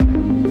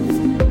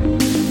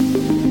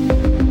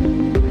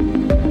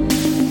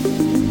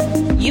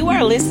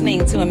are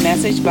listening to a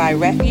message by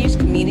Refuge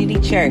Community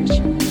Church.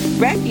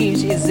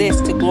 Refuge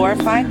exists to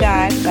glorify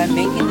God by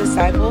making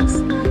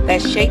disciples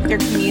that shape their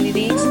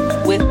communities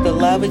with the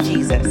love of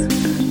Jesus.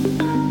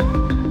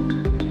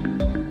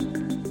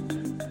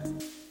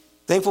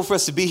 Thankful for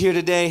us to be here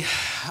today.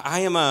 I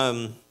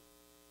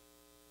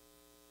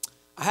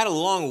had a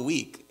long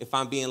week, if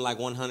I'm being like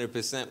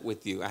 100%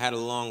 with you. I had a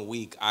long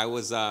week. A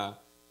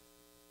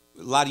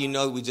lot of you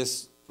know we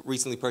just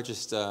recently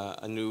purchased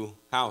a new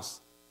house.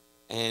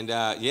 And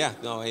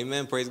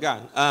amen, praise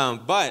God.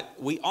 But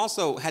we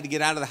also had to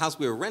get out of the house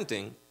we were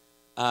renting,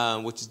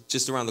 which is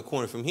just around the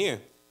corner from here.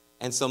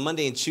 And so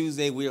Monday and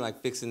Tuesday, we were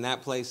like fixing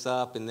that place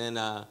up. And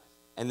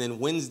then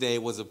Wednesday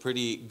was a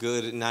pretty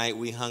good night.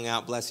 We hung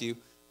out, bless you,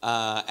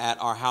 at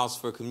our house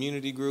for a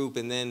community group.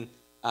 And then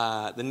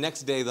the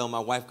next day, though, my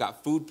wife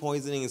got food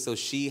poisoning. And so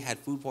she had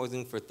food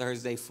poisoning for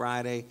Thursday,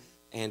 Friday,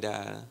 and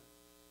I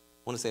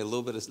want to say a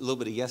little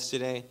bit of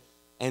yesterday.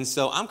 And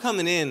so I'm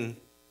coming in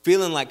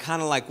feeling like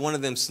kind of like one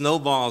of them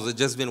snowballs that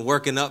just been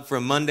working up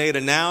from Monday to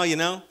now, you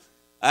know?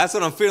 That's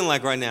what I'm feeling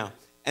like right now.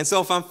 And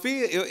so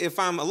if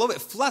I'm a little bit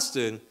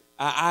flustered,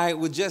 I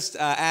would just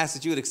ask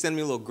that you would extend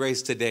me a little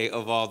grace today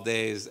of all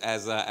days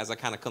as I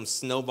kind of come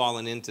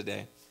snowballing in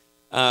today.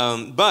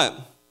 But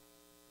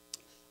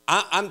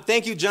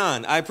thank you,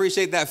 John. I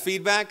appreciate that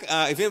feedback.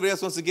 If anybody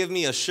else wants to give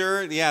me a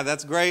shirt, yeah,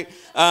 that's great.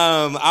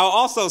 I'll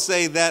also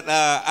say that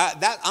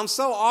I'm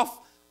so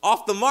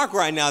off the mark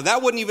right now.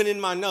 That wasn't even in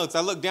my notes.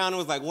 I looked down and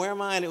was like, where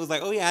am I? And it was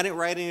like, oh yeah, I didn't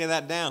write any of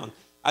that down.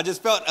 I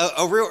just felt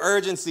a real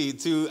urgency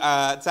to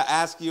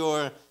ask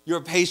your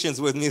patience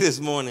with me this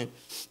morning.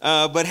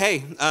 But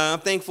hey, I'm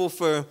thankful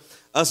for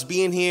us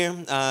being here.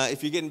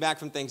 If you're getting back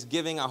from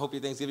Thanksgiving, I hope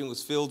your Thanksgiving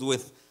was filled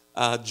with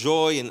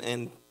joy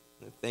and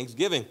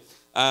Thanksgiving.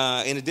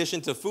 In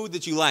addition to food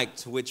that you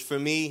liked, which for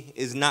me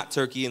is not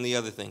turkey and the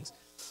other things.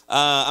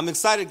 I'm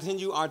excited to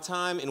continue our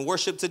time in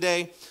worship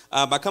today.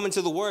 By coming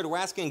to the Word, we're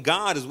asking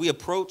God as we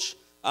approach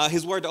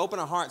His Word to open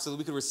our hearts so that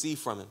we can receive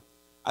from Him.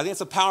 I think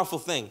it's a powerful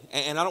thing,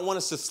 and I don't want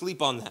us to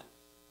sleep on that.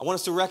 I want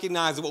us to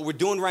recognize that what we're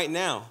doing right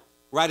now,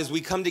 right, as we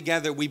come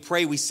together, we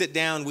pray, we sit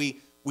down,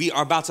 we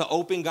are about to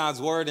open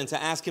God's Word and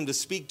to ask Him to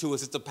speak to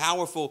us. It's a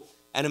powerful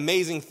and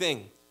amazing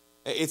thing.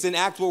 It's an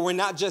act where we're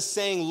not just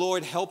saying,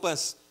 Lord, help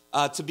us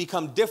to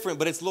become different,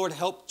 but it's, Lord,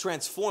 help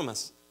transform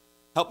us,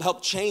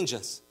 help change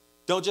us.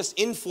 Don't just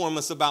inform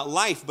us about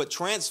life, but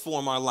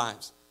transform our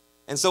lives.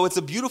 And so it's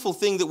a beautiful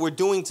thing that we're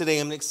doing today.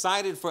 I'm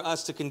excited for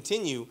us to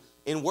continue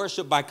in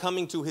worship by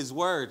coming to His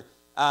Word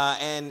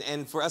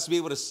and for us to be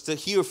able to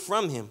hear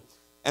from Him.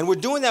 And we're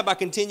doing that by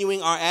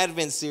continuing our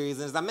Advent series.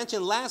 And as I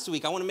mentioned last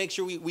week, I want to make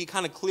sure we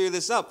kind of clear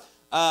this up.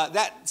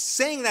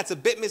 That's a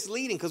bit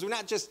misleading because we're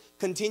not just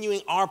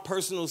continuing our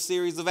personal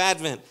series of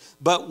Advent,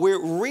 but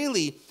we're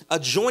really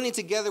joining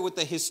together with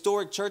the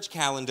historic church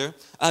calendar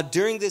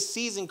during this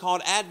season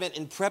called Advent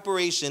in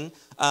preparation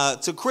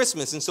to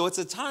Christmas. And so it's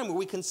a time where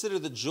we consider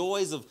the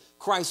joys of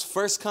Christ's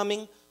first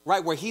coming,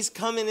 right, where He's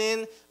coming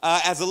in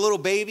as a little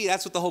baby.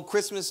 That's what the whole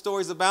Christmas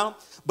story is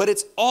about. But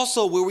it's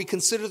also where we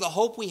consider the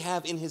hope we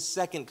have in His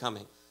second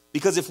coming.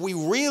 Because if we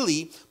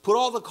really put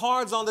all the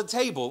cards on the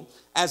table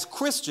as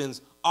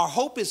Christians, our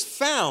hope is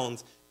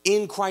found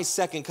in Christ's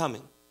second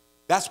coming.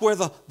 That's where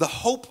the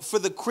hope for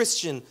the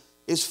Christian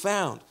is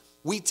found.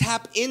 We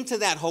tap into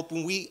that hope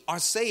when we are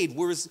saved.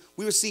 We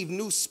receive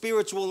new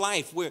spiritual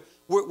life.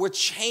 We're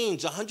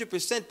changed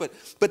 100%,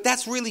 but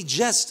that's really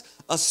just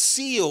a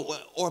seal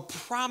or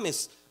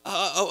promise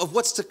of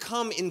what's to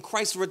come in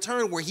Christ's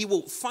return, where He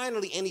will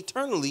finally and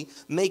eternally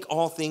make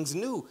all things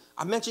new.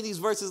 I mentioned these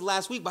verses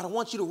last week, but I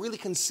want you to really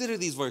consider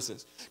these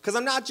verses, because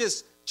I'm not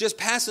just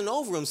passing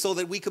over them so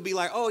that we could be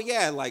like, oh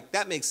yeah, like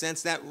that makes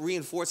sense. That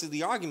reinforces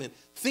the argument.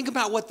 Think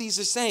about what these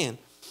are saying.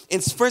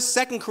 In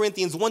 2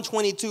 Corinthians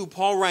 1:22,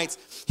 Paul writes,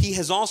 He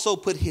has also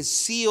put His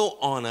seal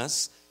on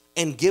us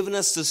and given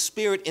us the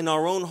Spirit in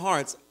our own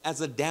hearts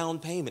as a down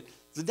payment.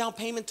 It's a down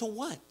payment to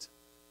what?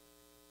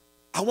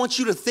 I want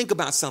you to think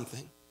about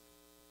something.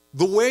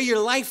 Where your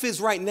life is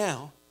right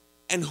now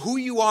and who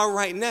you are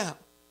right now,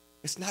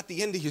 it's not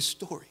the end of your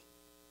story.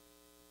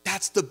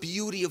 That's the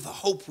beauty of the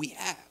hope we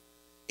have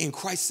in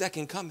Christ's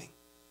second coming.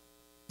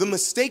 The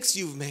mistakes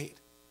you've made,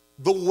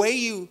 the way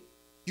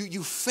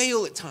you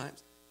fail at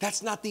times,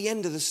 that's not the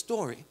end of the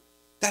story.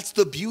 That's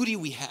the beauty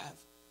we have,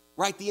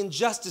 right? The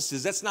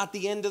injustices, that's not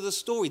the end of the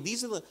story.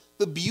 These are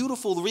the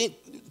beautiful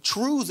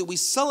truths that we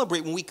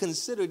celebrate when we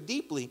consider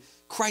deeply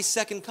Christ's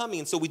second coming.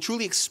 And so we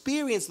truly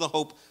experience the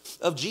hope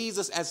of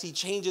Jesus as He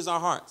changes our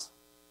hearts.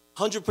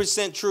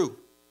 100% true.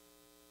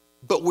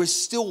 But we're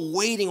still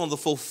waiting on the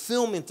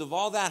fulfillment of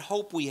all that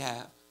hope we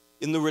have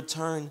in the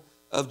return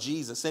of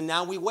Jesus. And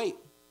now we wait.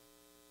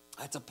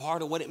 That's a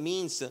part of what it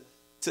means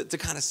to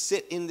kind of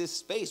sit in this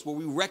space where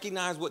we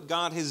recognize what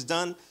God has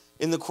done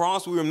in the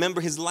cross. We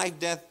remember His life,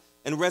 death,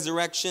 and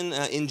resurrection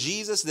in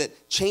Jesus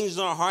that changed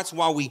our hearts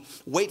while we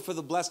wait for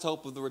the blessed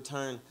hope of the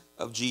return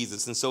of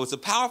Jesus. And so it's a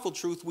powerful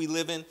truth we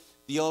live in.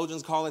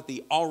 Theologians call it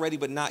the already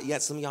but not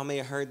yet. Some of y'all may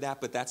have heard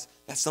that, but that's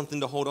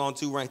something to hold on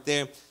to right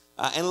there.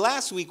 And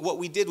last week, what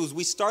we did was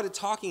we started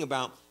talking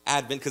about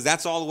Advent, because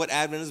that's all what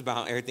Advent is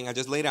about, everything I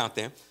just laid out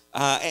there.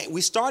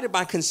 We started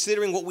by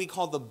considering what we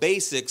call the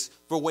basics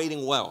for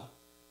waiting well,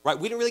 right?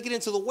 We didn't really get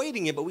into the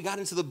waiting yet, but we got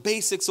into the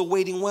basics of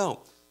waiting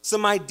well.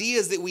 Some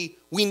ideas that we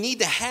need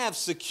to have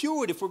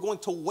secured if we're going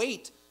to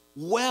wait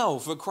well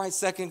for Christ's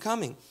second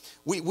coming.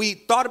 We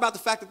thought about the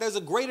fact that there's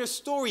a greater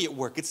story at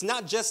work. It's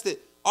not just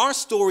that our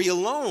story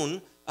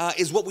alone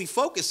is what we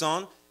focus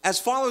on. As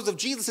followers of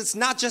Jesus, it's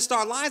not just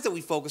our lives that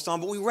we focus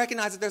on, but we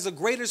recognize that there's a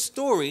greater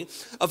story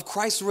of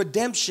Christ's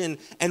redemption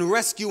and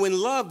rescue and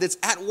love that's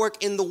at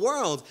work in the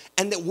world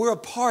and that we're a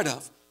part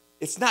of.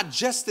 It's not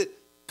just that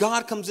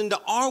God comes into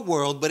our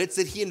world, but it's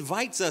that he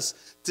invites us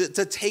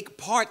to take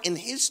part in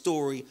his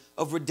story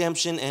of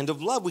redemption and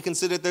of love. We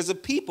consider that there's a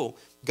people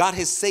God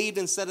has saved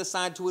and set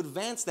aside to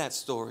advance that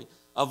story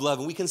of love.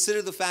 And we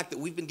consider the fact that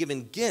we've been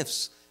given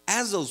gifts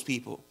as those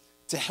people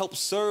to help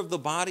serve the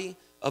body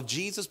of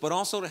Jesus, but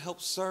also to help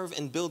serve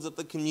and build up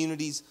the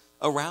communities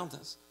around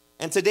us.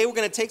 And today we're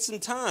going to take some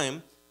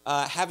time,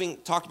 having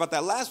talked about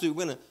that last week,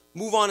 we're going to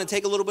move on and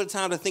take a little bit of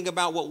time to think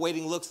about what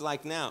waiting looks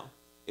like now.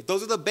 If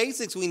those are the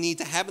basics we need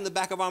to have in the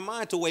back of our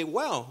mind to wait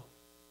well,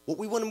 what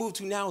we want to move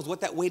to now is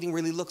what that waiting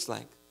really looks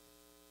like.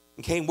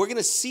 Okay, we're going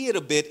to see it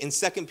a bit in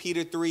 2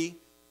 Peter 3,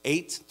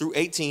 8 through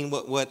 18,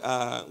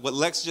 what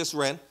Lex just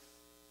read.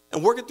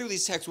 And working through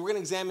these texts, we're going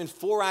to examine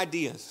 4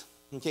 ideas.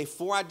 Okay,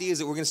 4 ideas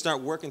that we're going to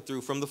start working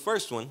through from the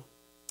first one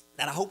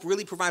that I hope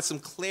really provides some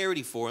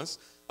clarity for us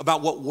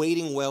about what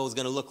waiting well is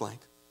going to look like.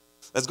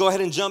 Let's go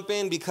ahead and jump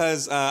in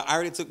because I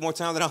already took more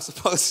time than I was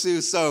supposed to.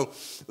 So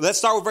let's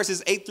start with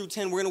verses 8 through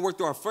 10. We're going to work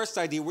through our first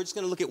idea. We're just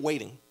going to look at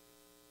waiting.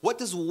 What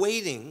does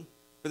waiting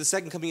for the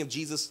second coming of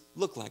Jesus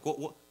look like?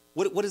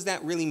 What does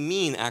that really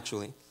mean,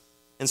 actually?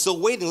 And so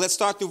waiting, let's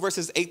start through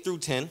verses 8 through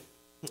 10.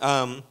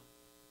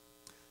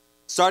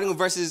 Starting with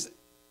verses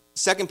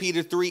 2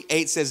 Peter 3,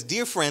 8 says,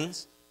 "Dear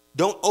friends,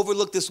 don't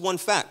overlook this one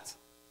fact.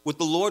 With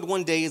the Lord,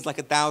 one day is like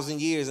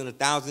 1,000 years, and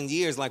 1,000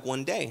 years like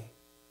one day.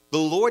 The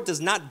Lord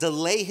does not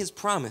delay his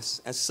promise,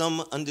 as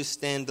some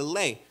understand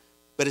delay,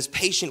 but is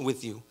patient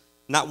with you,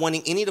 not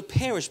wanting any to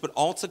perish, but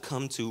all to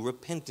come to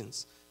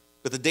repentance.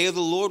 But the day of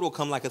the Lord will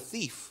come like a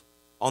thief.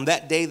 On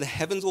that day, the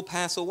heavens will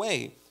pass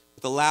away.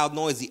 With a loud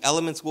noise, the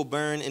elements will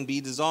burn and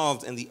be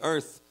dissolved, and the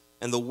earth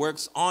and the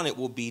works on it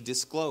will be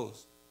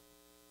disclosed."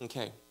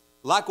 Okay.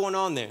 A lot going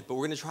on there, but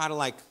we're going to try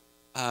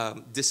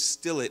to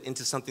distill it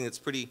into something that's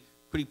pretty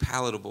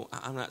palatable.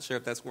 I'm not sure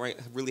if that's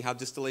really how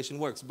distillation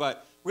works,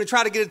 but we're going to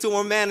try to get it to a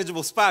more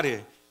manageable spot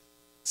here.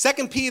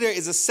 2 Peter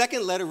is a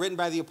second letter written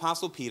by the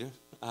Apostle Peter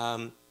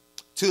to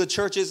the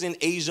churches in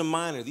Asia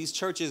Minor. These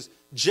churches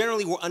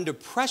generally were under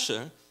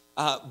pressure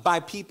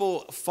by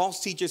people, false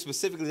teachers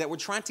specifically, that were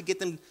trying to get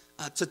them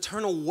to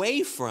turn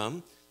away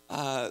from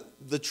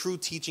the true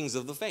teachings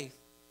of the faith.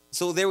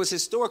 So there was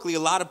historically a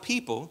lot of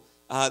people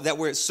that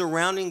were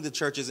surrounding the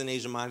churches in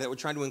Asia Minor that were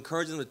trying to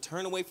encourage them to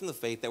turn away from the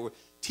faith, that were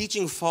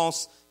teaching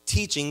false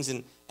teachings.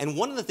 And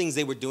one of the things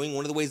they were doing,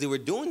 one of the ways they were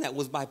doing that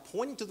was by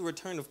pointing to the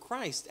return of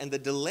Christ and the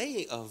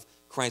delay of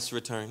Christ's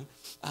return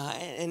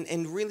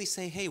and really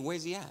say, hey,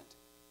 where's he at?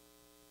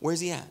 Where's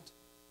he at?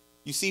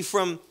 You see,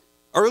 from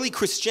early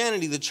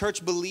Christianity, the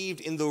church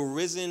believed in the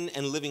risen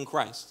and living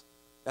Christ.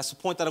 That's the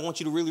point that I want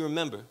you to really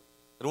remember,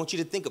 that I want you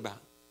to think about.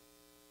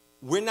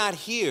 We're not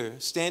here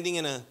standing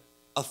in a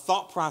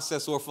thought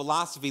process or a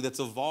philosophy that's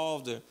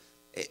evolved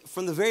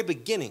from the very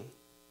beginning.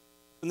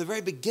 From the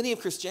very beginning of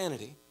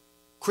Christianity,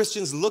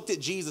 Christians looked at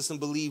Jesus and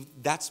believed,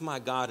 that's my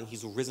God and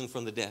he's risen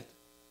from the dead.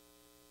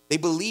 They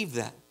believed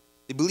that.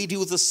 They believed he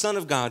was the Son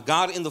of God,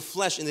 God in the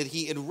flesh, and that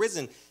he had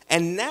risen.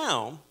 And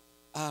now,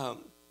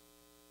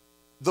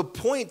 the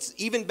point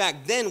even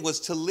back then was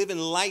to live in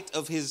light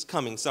of his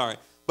coming,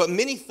 But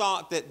many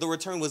thought that the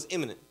return was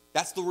imminent.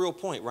 That's the real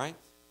point, right?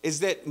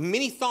 Is that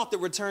many thought the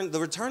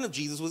return of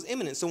Jesus was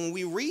imminent. So when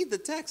we read the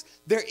text,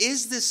 there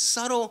is this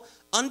subtle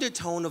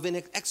undertone of an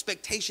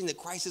expectation that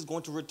Christ is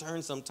going to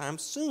return sometime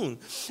soon.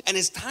 And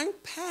as time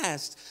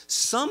passed,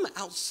 some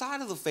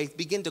outside of the faith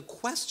begin to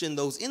question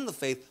those in the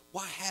faith.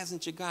 Why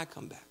hasn't your God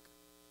come back?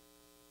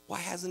 Why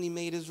hasn't he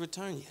made his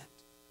return yet?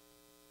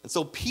 And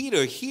so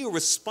Peter here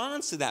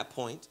responds to that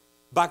point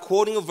by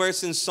quoting a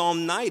verse in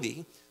Psalm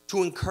 90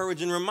 to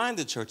encourage and remind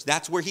the church.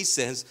 That's where he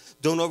says,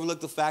 don't overlook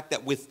the fact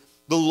that with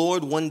the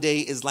Lord, one day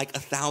is like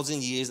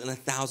 1,000 years, and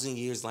 1,000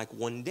 years like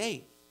one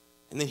day.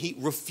 And then he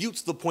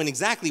refutes the point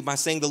exactly by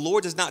saying the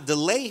Lord does not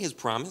delay his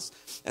promise,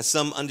 as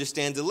some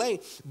understand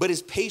delay, but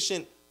is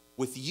patient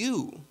with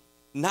you,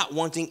 not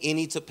wanting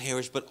any to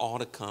perish, but all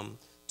to come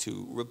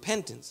to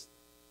repentance.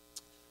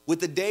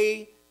 With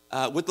the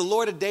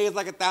Lord, a day is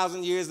like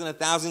 1,000 years, and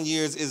 1,000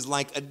 years is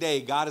like a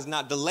day. God has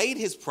not delayed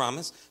his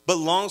promise, but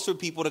longs for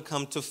people to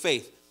come to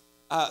faith.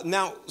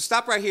 Now,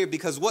 stop right here,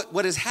 because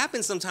what has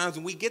happened sometimes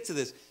when we get to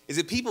this is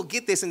that people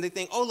get this and they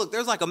think, oh, look,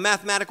 there's like a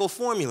mathematical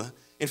formula.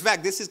 In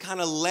fact, this has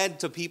kind of led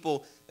to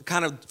people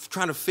kind of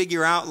trying to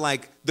figure out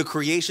like the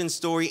creation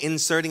story,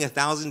 inserting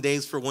 1,000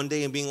 days for one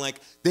day and being like,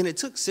 then it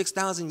took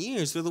 6,000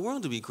 years for the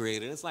world to be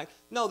created. It's like,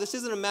 no, this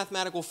isn't a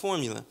mathematical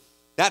formula.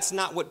 That's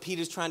not what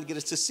Peter's trying to get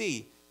us to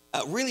see.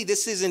 Really,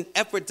 this is an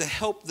effort to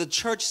help the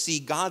church see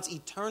God's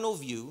eternal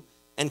view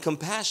and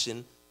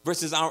compassion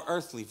versus our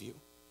earthly view,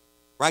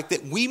 right?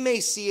 That we may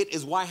see it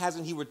as, why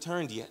hasn't he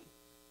returned yet?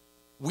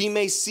 We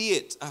may see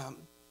it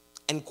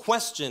and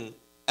question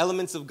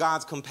elements of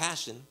God's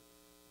compassion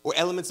or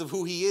elements of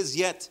who he is,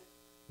 yet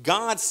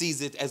God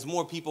sees it as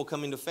more people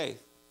coming to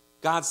faith.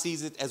 God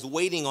sees it as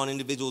waiting on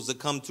individuals to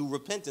come to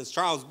repentance.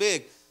 Charles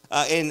Bigg,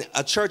 in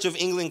a Church of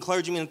England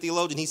clergyman and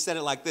theologian, he said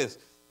it like this.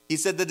 He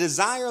said, the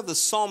desire of the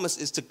psalmist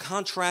is to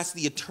contrast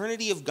the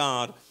eternity of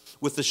God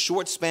with the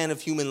short span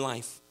of human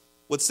life.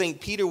 What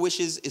St. Peter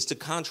wishes is to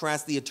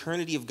contrast the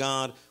eternity of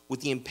God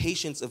with the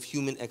impatience of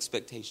human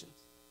expectations.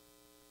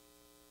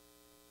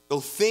 Though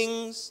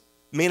things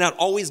may not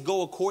always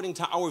go according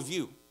to our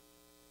view,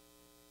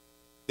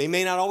 they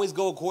may not always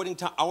go according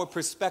to our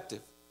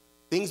perspective.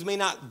 Things may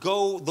not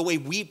go the way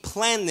we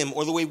plan them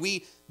or the way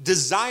we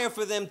desire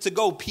for them to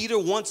go. Peter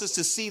wants us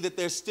to see that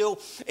there's still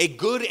a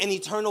good and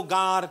eternal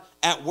God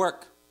at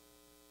work,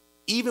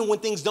 even when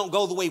things don't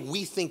go the way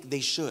we think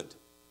they should.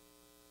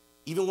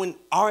 Even when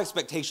our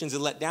expectations are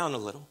let down a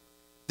little,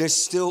 there's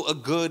still a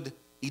good,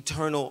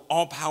 eternal,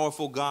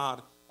 all-powerful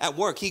God at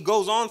work. He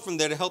goes on from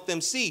there to help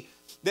them see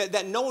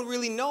that no one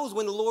really knows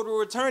when the Lord will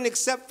return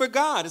except for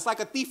God. It's like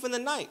a thief in the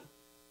night,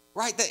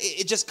 right? That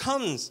it just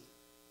comes.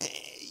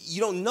 You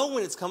don't know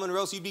when it's coming, or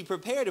else you'd be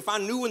prepared. If I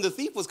knew when the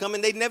thief was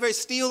coming, they'd never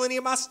steal any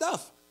of my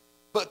stuff.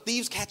 But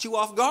thieves catch you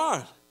off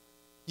guard.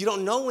 You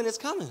don't know when it's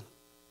coming.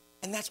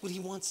 And that's what he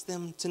wants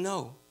them to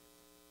know.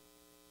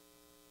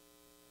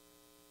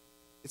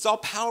 It's all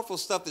powerful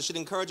stuff that should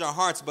encourage our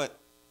hearts, but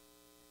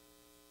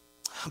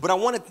I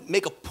want to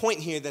make a point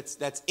here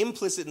that's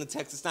implicit in the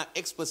text. It's not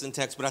explicit in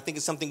text, but I think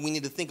it's something we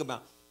need to think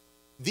about.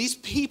 These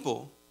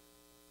people,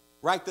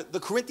 right, the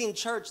Corinthian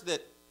church the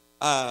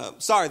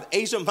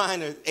Asia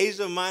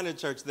Minor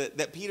church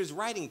that Peter's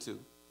writing to,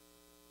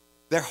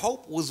 their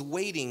hope was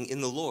waiting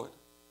in the Lord.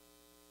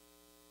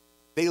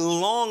 They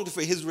longed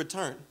for his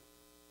return.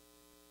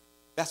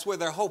 That's where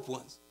their hope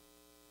was.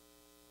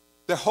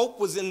 Their hope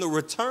was in the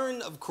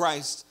return of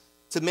Christ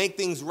to make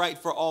things right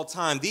for all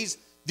time. These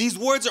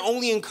words are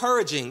only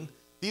encouraging.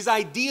 These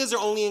ideas are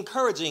only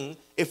encouraging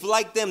if,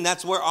 like them,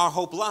 that's where our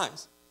hope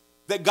lies.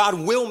 That God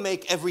will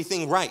make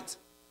everything right.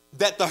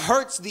 That the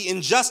hurts, the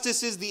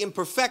injustices, the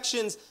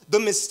imperfections, the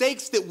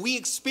mistakes that we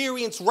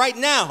experience right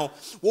now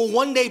will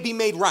one day be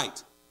made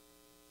right.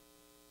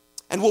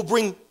 And will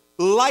bring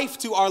life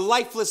to our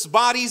lifeless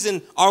bodies,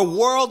 and our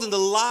world and the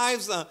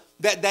lives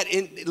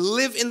that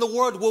live in the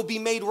world will be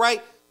made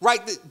right.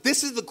 Right?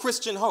 This is the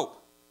Christian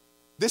hope.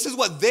 This is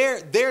what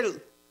their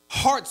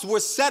hearts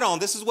were set on.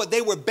 This is what they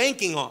were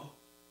banking on.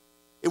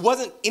 It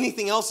wasn't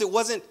anything else. It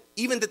wasn't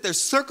even that their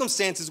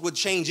circumstances would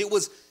change. It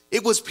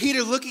was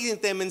Peter looking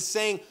at them and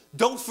saying,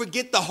 don't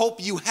forget the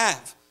hope you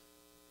have.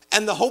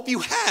 And the hope you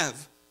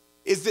have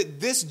is that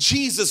this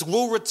Jesus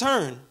will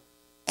return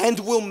and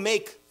will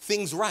make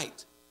things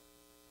right.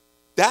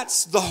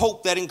 That's the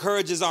hope that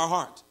encourages our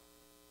heart.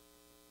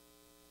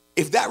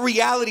 If that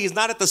reality is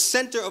not at the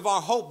center of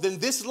our hope, then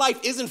this life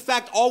is in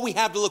fact all we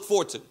have to look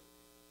forward to.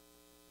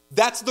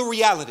 That's the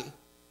reality.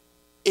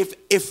 If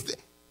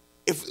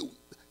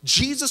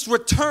Jesus'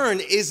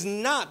 return is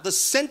not the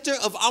center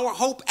of our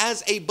hope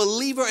as a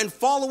believer and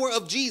follower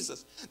of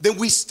Jesus, then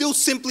we still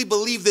simply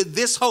believe that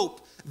this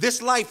hope, this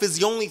life is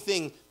the only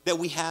thing that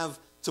we have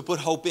to put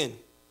hope in.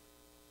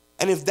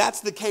 And if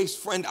that's the case,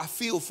 friend, I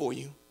feel for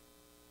you.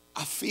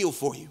 I feel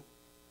for you.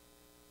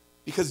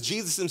 Because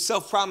Jesus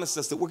himself promised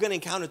us that we're going to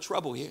encounter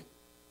trouble here.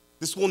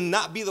 This will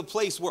not be the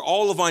place where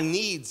all of our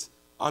needs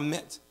are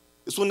met.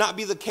 This will not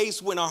be the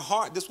case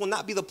this will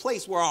not be the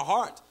place where our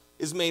heart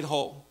is made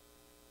whole.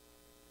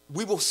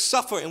 We will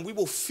suffer and we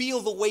will feel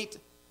the weight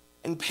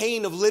and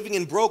pain of living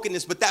in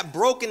brokenness, but that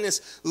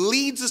brokenness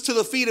leads us to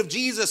the feet of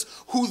Jesus,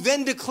 who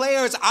then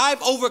declares,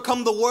 I've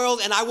overcome the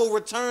world and I will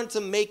return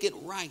to make it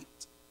right.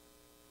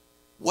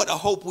 What a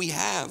hope we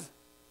have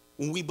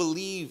when we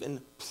believe and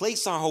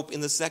place our hope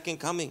in the second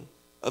coming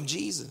of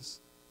Jesus.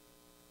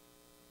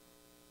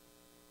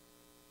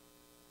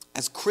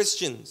 As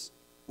Christians,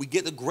 we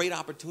get the great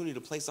opportunity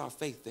to place our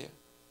faith there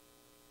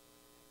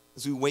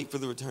as we wait for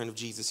the return of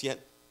Jesus. Yet,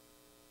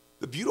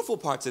 the beautiful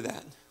parts of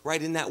that,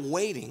 right, in that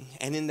waiting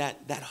and in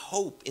that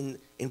hope, in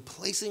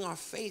placing our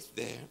faith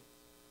there,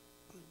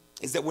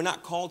 is that we're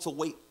not called to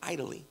wait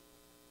idly,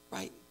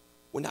 right?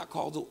 We're not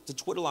called to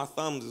twiddle our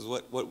thumbs, is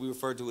what we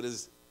referred to it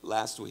as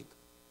last week.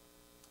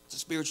 To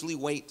spiritually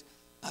wait,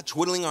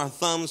 twiddling our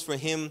thumbs for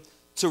him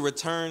to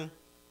return.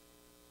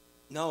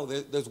 No,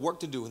 there's work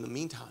to do in the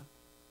meantime.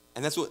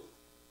 And that's what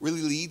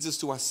really leads us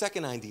to our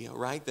second idea,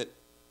 right? That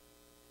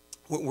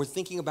we're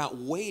thinking about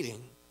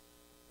waiting,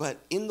 but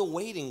in the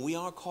waiting, we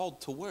are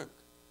called to work.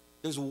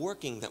 There's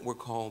working that we're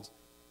called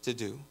to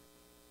do.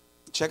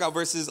 Check out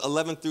verses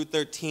 11 through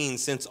 13.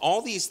 Since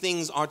all these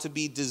things are to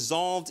be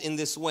dissolved in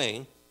this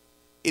way,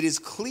 it is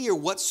clear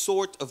what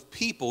sort of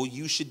people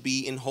you should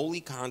be in holy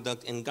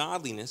conduct and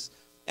godliness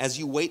as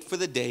you wait for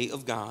the day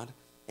of God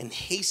and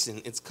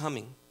hasten its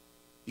coming.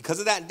 Because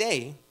of that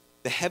day,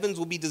 The heavens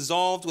will be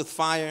dissolved with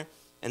fire,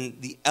 and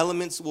the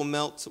elements will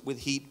melt with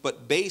heat.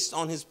 But based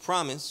on his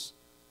promise,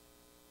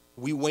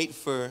 we wait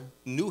for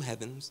new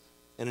heavens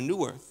and a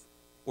new earth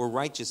where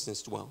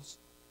righteousness dwells.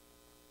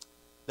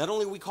 Not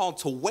only are we called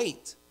to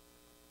wait,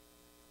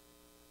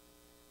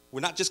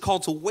 we're not just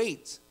called to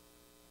wait,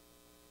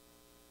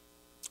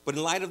 but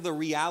in light of the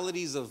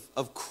realities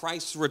of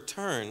Christ's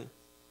return,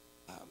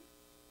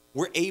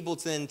 we're able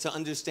then to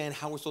understand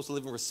how we're supposed to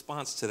live in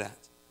response to that.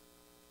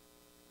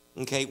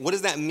 Okay, what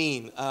does that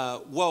mean?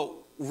 Well,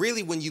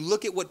 really, when you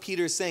look at what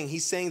Peter is saying,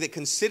 he's saying that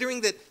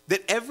considering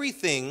that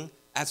everything,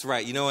 that's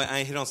right, you know what,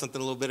 I hit on something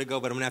a little bit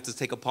ago, but I'm going to have to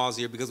take a pause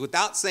here because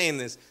without saying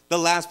this, the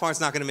last part's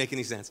not going to make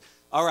any sense.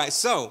 All right,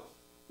 so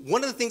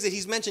one of the things that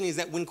he's mentioning is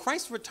that when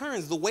Christ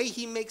returns, the way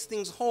he makes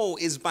things whole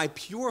is by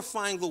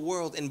purifying the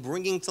world and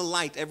bringing to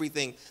light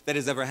everything that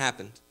has ever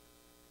happened.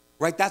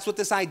 Right? That's what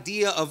this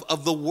idea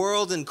of the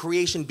world and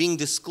creation being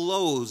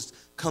disclosed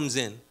comes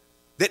in.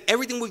 That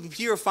everything will be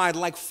purified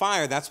like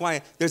fire. That's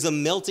why there's a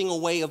melting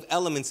away of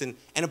elements. And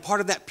a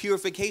part of that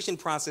purification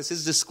process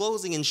is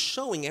disclosing and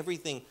showing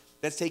everything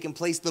that's taken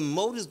place, the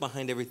motives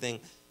behind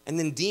everything, and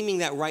then deeming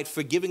that right,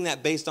 forgiving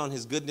that based on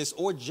his goodness,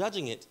 or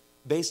judging it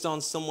based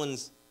on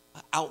someone's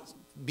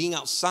being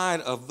outside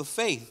of the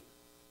faith.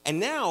 And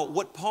now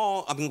what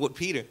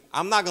Peter,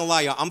 I'm not going to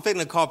lie, y'all, I'm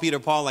fitting to call Peter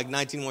Paul like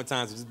 19 more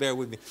times, so just bear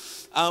with me.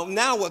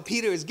 Now what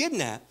Peter is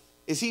getting at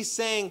is he's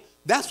saying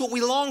that's what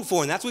we long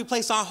for, and that's what we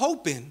place our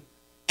hope in.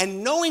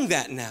 And knowing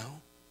that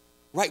now,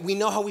 right, we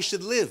know how we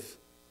should live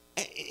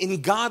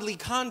in godly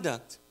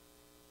conduct,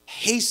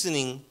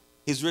 hastening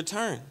his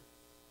return.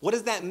 What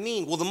does that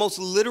mean? Well, the most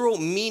literal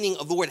meaning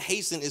of the word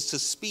hasten is to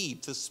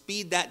speed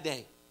that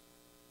day,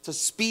 to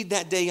speed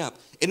that day up.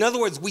 In other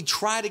words, we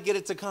try to get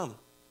it to come.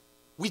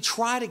 We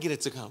try to get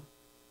it to come.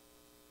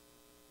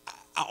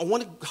 I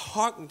want to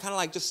kind of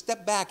like just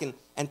step back and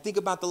think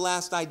about the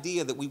last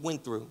idea that we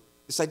went through,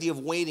 this idea of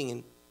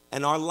waiting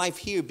and our life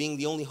here being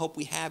the only hope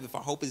we have if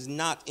our hope is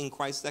not in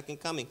Christ's second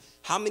coming.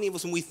 How many of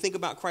us, when we think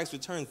about Christ's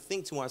return,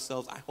 think to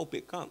ourselves, I hope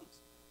it comes?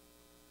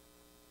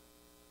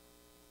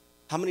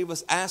 How many of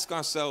us ask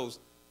ourselves,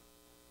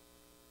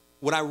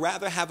 would I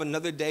rather have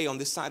another day on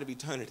this side of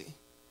eternity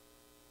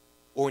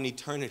or an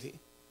eternity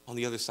on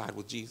the other side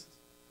with Jesus?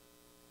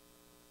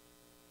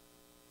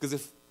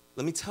 Because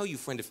let me tell you,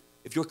 friend,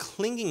 if you're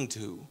clinging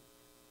to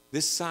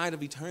this side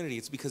of eternity,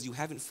 it's because you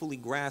haven't fully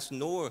grasped,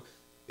 nor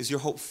is your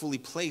hope fully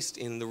placed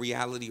in the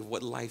reality of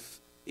what life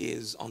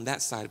is on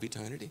that side of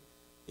eternity,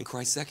 in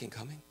Christ's second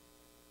coming.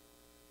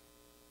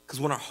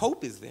 Because when our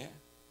hope is there,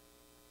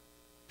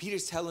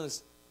 Peter's telling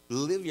us,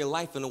 live your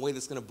life in a way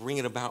that's going to bring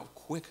it about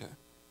quicker.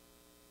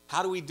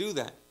 How do we do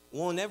that?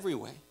 Well, in every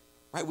way,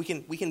 right? We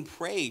can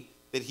pray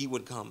that he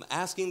would come,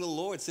 asking the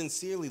Lord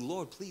sincerely,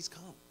 Lord, please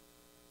come.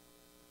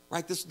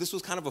 Right, this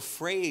was kind of a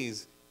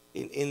phrase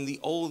in the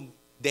old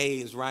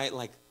days, right?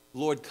 Like,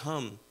 Lord,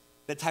 come.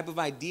 That type of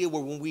idea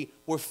where when we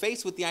were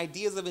faced with the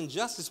ideas of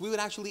injustice, we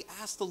would actually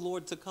ask the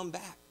Lord to come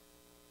back,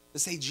 to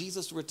say,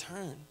 Jesus,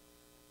 return,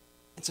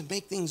 and to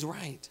make things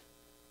right.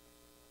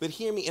 But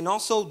hear me, and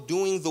also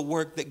doing the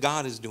work that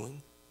God is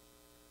doing.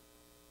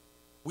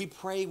 We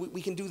pray,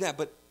 we can do that,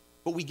 but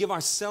we give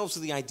ourselves to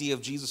the idea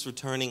of Jesus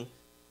returning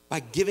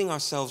by giving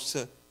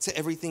ourselves to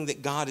everything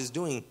that God is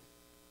doing.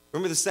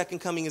 Remember, the second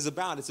coming is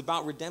it's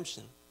about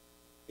redemption.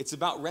 It's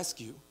about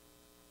rescue.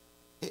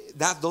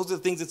 Those are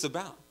the things it's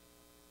about.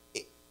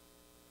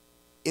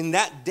 In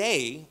that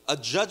day, a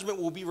judgment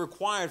will be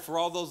required for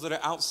all those that are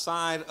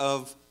outside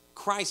of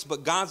Christ,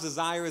 but God's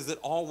desire is that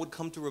all would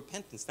come to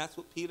repentance. That's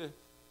what Peter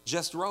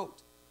just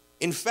wrote.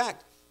 In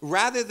fact,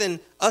 rather than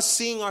us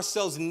seeing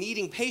ourselves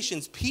needing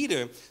patience,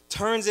 Peter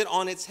turns it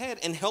on its head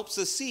and helps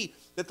us see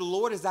that the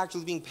Lord is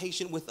actually being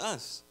patient with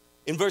us.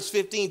 In verse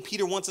 15,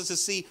 Peter wants us to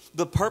see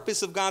the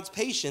purpose of God's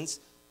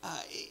patience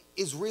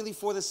is really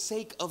for the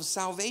sake of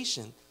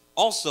salvation.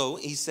 Also,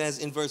 he says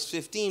in verse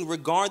 15,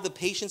 regard the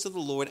patience of the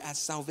Lord as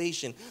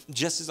salvation,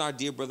 just as our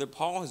dear brother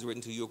Paul has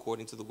written to you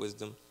according to the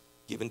wisdom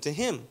given to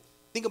him.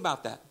 Think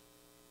about that.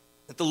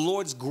 That the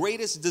Lord's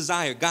greatest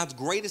desire, God's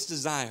greatest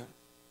desire,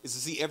 is to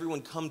see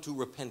everyone come to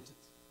repentance.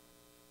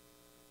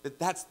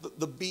 That's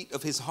the beat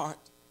of his heart.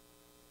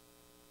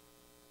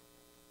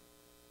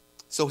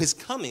 So his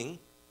coming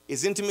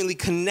is intimately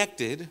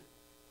connected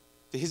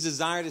to his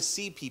desire to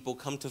see people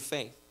come to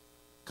faith,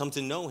 come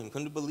to know him,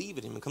 come to believe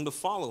in him, and come to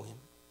follow him.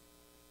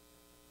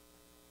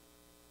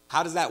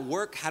 How does that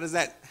work? How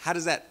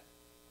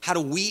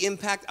do we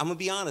impact? I'm going to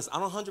be honest, I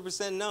don't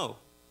 100% know.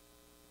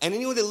 And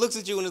anyone that looks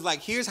at you and is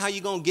like, here's how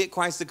you're going to get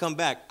Christ to come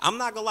back, I'm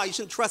not going to lie, you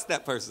shouldn't trust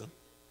that person.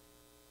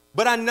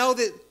 But I know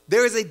that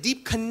there is a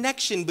deep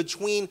connection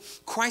between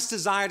Christ's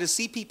desire to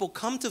see people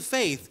come to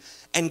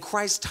faith and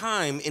Christ's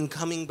time in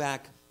coming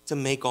back to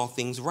make all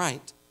things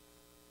right.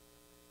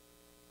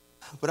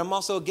 But I'm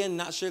also, again,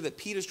 not sure that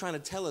Peter's trying to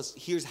tell us,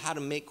 here's how to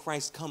make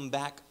Christ come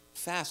back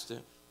faster.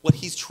 What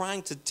he's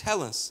trying to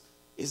tell us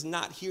is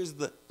not, here's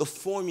the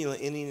formula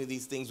in any of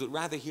these things, but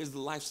rather, here's the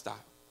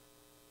lifestyle.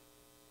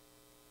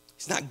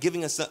 He's not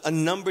giving us a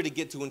number to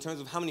get to in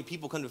terms of how many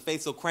people come to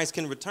faith so Christ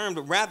can return,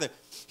 but rather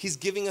he's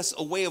giving us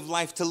a way of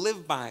life to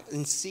live by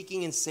in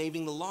seeking and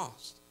saving the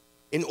lost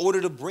in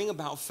order to bring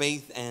about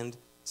faith and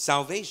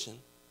salvation.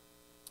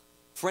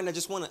 Friend,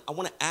 I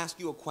want to ask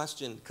you a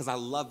question because I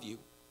love you.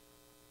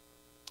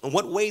 In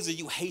what ways are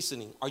you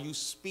hastening? Are you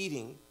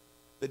speeding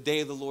the day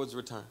of the Lord's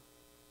return?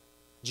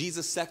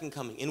 Jesus' second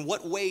coming. In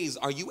what ways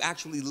are you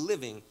actually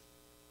living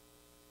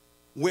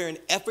where an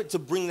effort to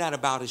bring that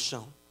about is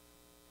shown?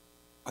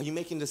 Are you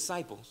making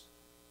disciples?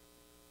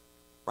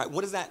 Right?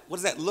 What does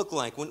that look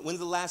like? When's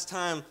the last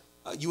time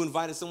you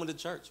invited someone to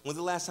church? When's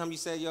the last time you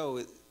said, yo,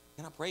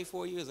 can I pray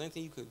for you? Is there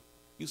anything you could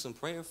use some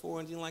prayer for?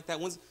 Anything like that?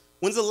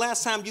 When's the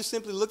last time you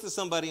simply looked at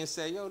somebody and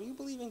said, yo, do you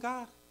believe in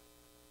God?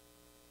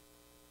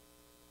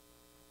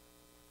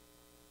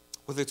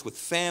 Whether it's with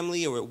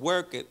family or at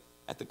work,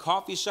 at the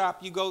coffee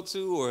shop you go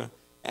to, or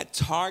at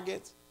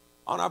Target,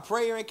 on our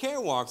prayer and care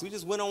walks. We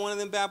just went on one of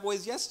them bad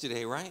boys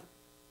yesterday, right?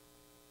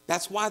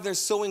 That's why they're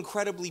so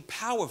incredibly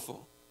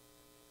powerful,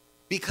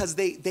 because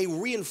they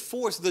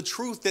reinforce the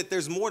truth that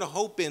there's more to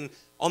hope in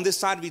on this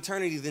side of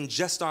eternity than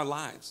just our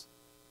lives.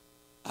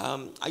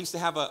 I used to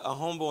have a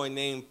homeboy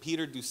named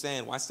Peter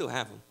Dusan. Well, I still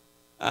have him,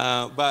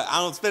 but I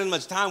don't spend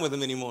much time with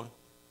him anymore.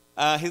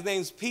 His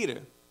name's Peter,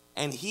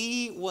 and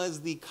he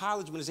was the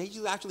college minister. He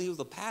was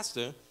the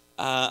pastor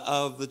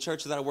of the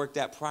church that I worked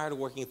at prior to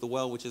working at The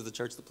Well, which is the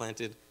church that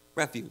planted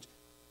Refuge.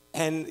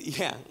 And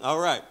yeah, all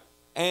right.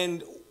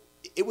 And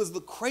it was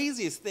the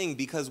craziest thing,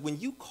 because when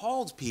you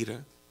called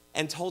Peter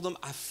and told him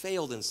I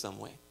failed in some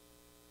way,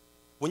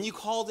 when you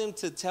called him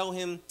to tell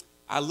him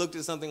I looked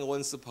at something I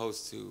wasn't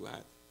supposed to,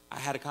 I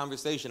had a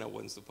conversation I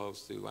wasn't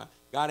supposed to, I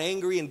got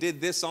angry and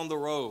did this on the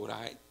road,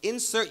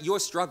 insert your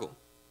struggle,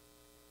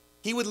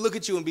 he would look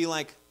at you and be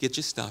like, get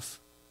your stuff,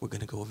 we're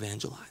going to go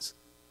evangelize.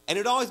 And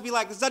it'd always be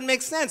like, this doesn't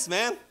make sense,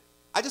 man.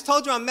 I just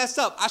told you I messed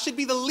up. I should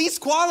be the least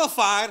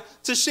qualified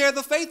to share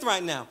the faith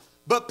right now.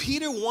 But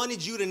Peter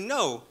wanted you to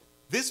know,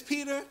 this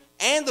Peter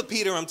and the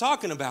Peter I'm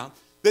talking about,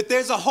 that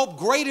there's a hope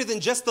greater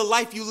than just the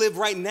life you live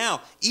right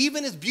now,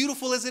 even as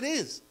beautiful as it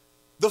is.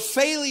 The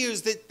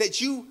failures that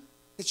you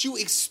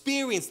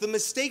experience, the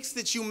mistakes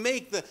that you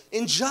make, the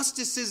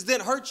injustices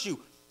that hurt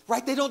you,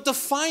 right? They don't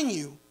define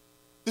you.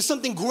 There's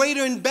something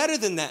greater and better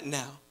than that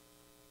now.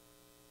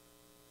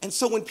 And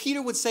so when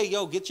Peter would say,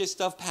 yo, get your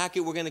stuff, pack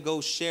it, we're going to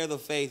go share the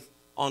faith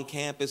on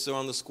campus or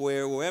on the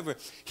square or wherever,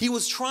 he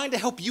was trying to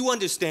help you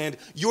understand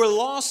you're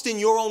lost in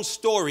your own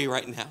story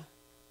right now.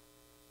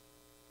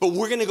 But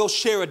we're going to go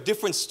share a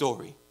different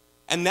story.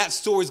 And that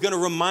story is going to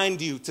remind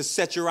you to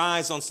set your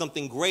eyes on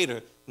something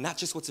greater, not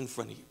just what's in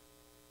front of you.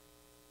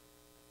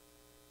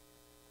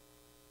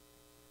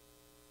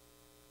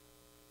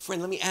 Friend,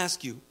 let me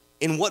ask you,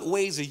 in what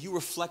ways are you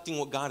reflecting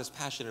what God is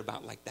passionate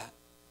about like that?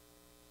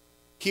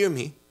 Hear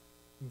me.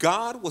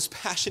 God was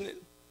passionate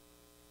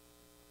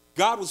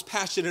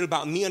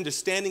about me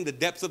understanding the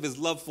depths of his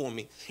love for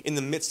me in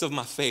the midst of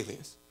my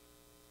failures.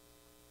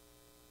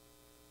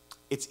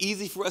 It's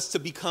easy for us to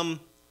become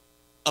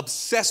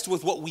obsessed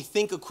with what we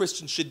think a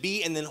Christian should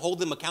be and then hold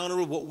them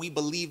accountable to what we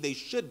believe they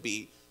should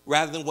be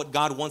rather than what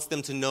God wants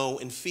them to know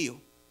and feel.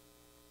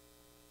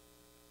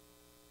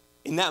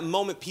 In that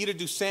moment, Peter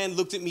Dusan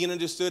looked at me and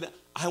understood,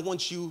 I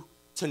want you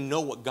to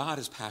know what God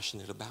is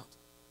passionate about.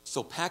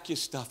 So pack your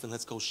stuff and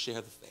let's go share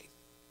the faith.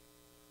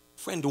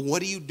 Friend,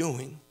 what are you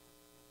doing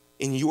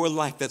in your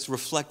life that's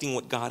reflecting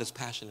what God is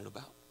passionate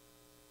about?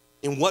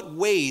 In what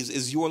ways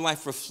is your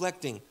life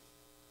reflecting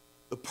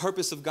the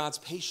purpose of God's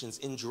patience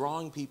in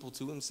drawing people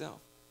to himself?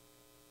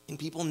 In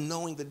people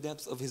knowing the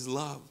depths of his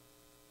love,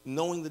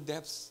 knowing the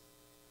depths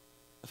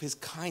of his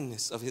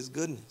kindness, of his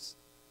goodness.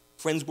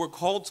 Friends, we're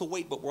called to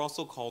wait, but we're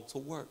also called to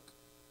work.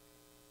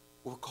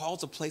 We're called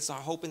to place our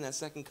hope in that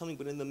second coming,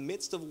 but in the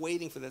midst of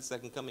waiting for that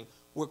second coming,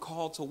 we're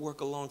called to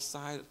work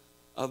alongside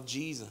of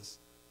Jesus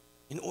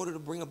in order to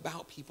bring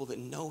about people that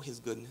know his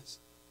goodness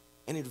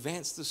and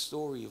advance the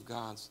story of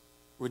God's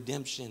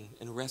redemption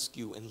and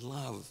rescue and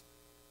love.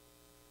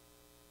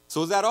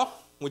 So is that all?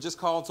 We're just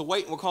called to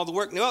wait and we're called to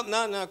work? No,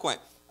 not quite.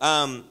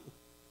 We're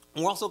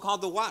also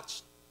called to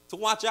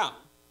watch out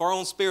for our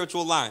own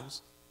spiritual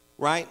lives,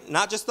 right?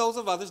 Not just those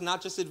of others,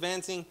 not just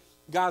advancing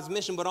God's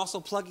mission, but also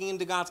plugging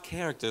into God's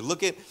character.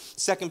 Look at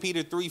 2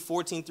 Peter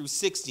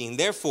 3:14-16.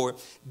 Therefore,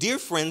 dear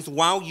friends,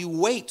 while you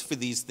wait for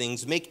these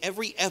things, make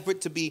every effort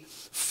to be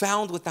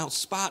found without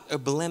spot or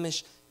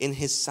blemish in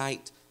his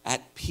sight,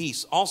 at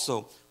peace.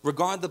 Also,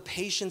 regard the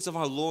patience of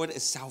our Lord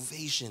as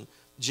salvation,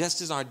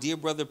 just as our dear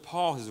brother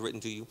Paul has written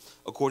to you,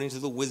 according to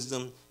the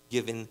wisdom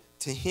given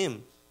to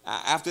him.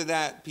 After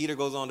that, Peter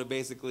goes on to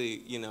basically,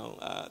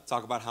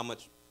 talk about how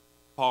much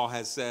Paul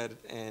has said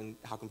and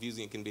how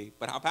confusing it can be,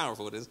 but how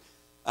powerful it is.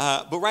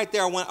 But right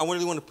there, I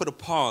really want to put a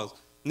pause.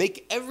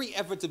 Make every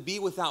effort to be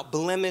without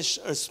blemish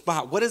or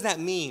spot. What does that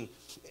mean?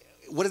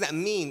 What does that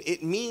mean?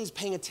 It means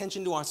paying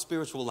attention to our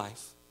spiritual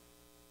life.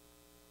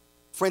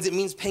 Friends, it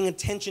means paying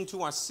attention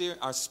to our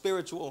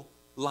spiritual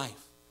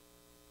life.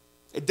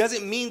 It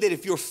doesn't mean that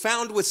if you're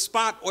found with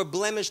spot or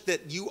blemish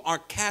that you are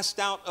cast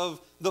out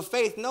of the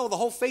faith. No, the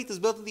whole faith is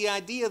built on the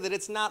idea that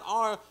it's not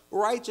our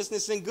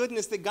righteousness and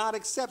goodness that God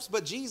accepts,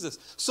 but Jesus.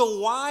 So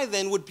why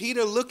then would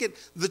Peter look at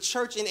the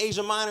church in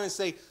Asia Minor and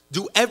say,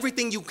 do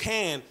everything you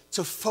can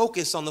to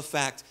focus on the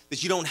fact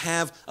that you don't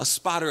have a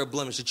spot or a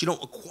blemish, that you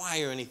don't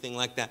acquire anything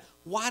like that?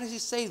 Why does he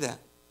say that?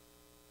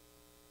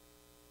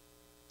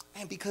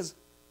 Man, because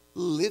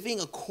living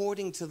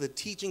according to the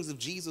teachings of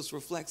Jesus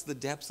reflects the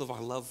depths of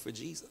our love for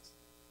Jesus.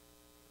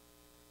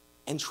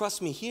 And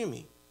trust me, hear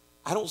me,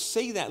 I don't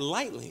say that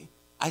lightly.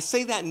 I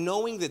say that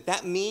knowing that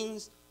that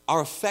means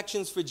our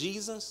affections for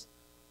Jesus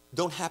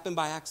don't happen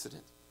by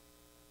accident.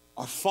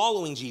 Our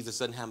following Jesus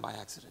doesn't happen by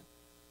accident.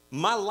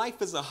 My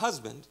life as a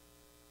husband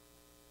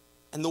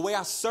and the way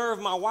I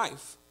serve my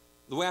wife,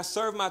 the way I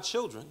serve my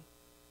children,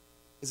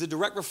 is a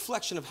direct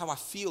reflection of how I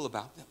feel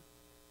about them,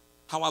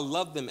 how I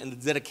love them, and the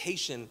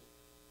dedication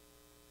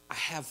I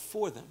have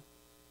for them.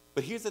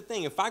 But here's the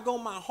thing, if I go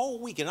my whole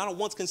week and I don't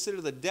once consider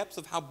the depths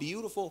of how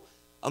beautiful,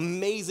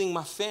 amazing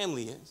my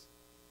family is,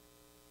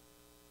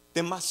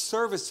 then my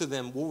service to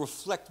them will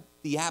reflect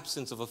the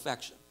absence of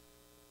affection.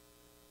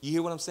 You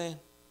hear what I'm saying?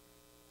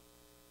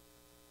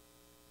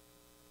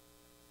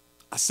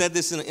 I said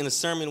this in a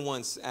sermon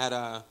once at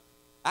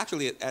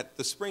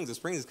the Springs. The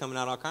Springs is coming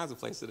out all kinds of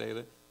places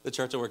today. The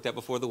church I worked at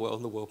before the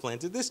Will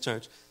planted this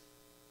church.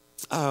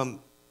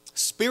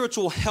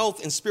 Spiritual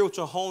health and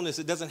spiritual wholeness,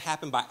 it doesn't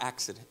happen by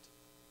accident.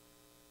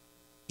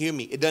 Hear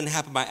me, it doesn't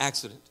happen by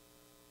accident.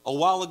 A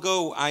while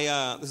ago,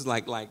 this is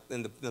like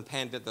in the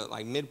pandemic,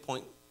 like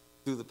midpoint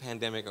through the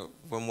pandemic, or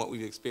from what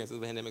we've experienced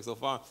with the pandemic so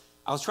far,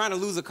 I was trying to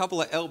lose a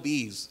couple of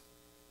lbs,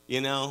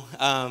 you know.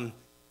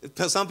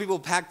 Some people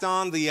packed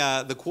on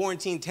the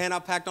quarantine 10, I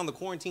packed on the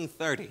quarantine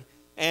 30.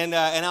 And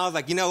I was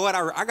like, you know what,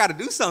 I got to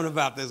do something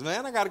about this,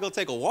 man. I got to go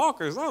take a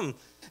walk or something.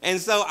 And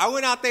so I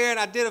went out there and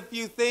I did a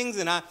few things,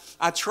 and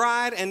I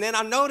tried, and then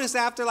I noticed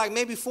after like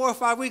maybe 4 or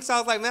 5 weeks, I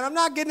was like, man, I'm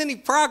not getting any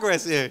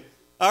progress here.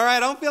 All right, I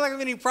don't feel like I'm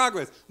getting any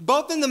progress.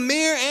 Both in the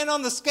mirror and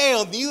on the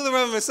scale, neither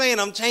of them are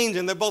saying I'm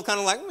changing. They're both kind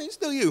of like, you're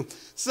still you.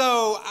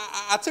 So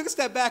I took a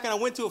step back and I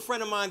went to a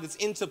friend of mine that's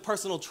into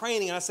personal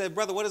training, and I said,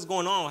 brother, what is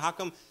going on? How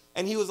come?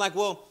 And he was like,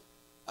 well,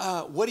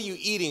 what are you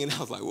eating? And I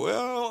was like,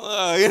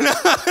 well, you know.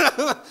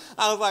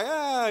 I was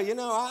like, you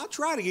know, I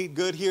try to eat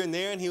good here and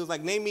there. And he was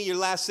like, name me your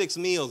last 6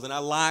 meals. And I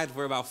lied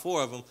for about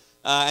 4 of them.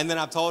 And then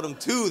I told him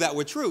 2 that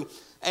were true.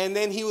 And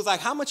then he was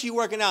like, how much are you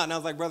working out? And I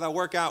was like, brother, I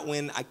work out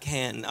when I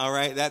can, all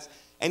right?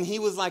 And he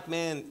was like,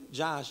 man,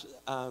 Josh,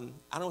 I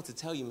don't know what to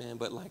tell you, man,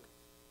 but like,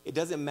 it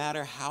doesn't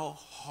matter how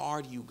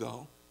hard you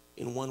go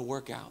in one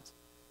workout.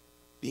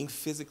 Being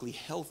physically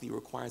healthy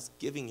requires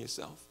giving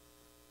yourself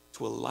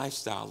to a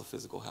lifestyle of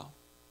physical health.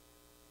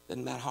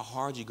 Doesn't matter how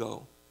hard you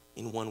go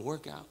in one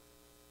workout.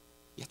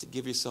 You have to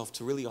give yourself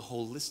to really a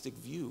holistic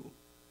view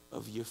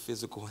of your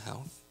physical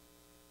health.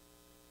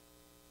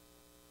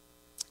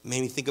 It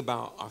made me think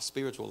about our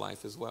spiritual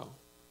life as well.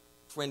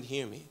 Friend,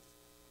 hear me.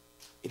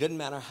 It doesn't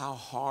matter how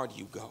hard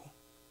you go,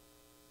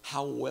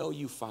 how well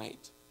you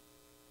fight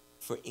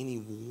for any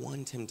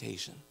one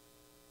temptation.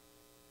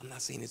 I'm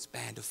not saying it's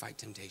bad to fight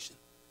temptation,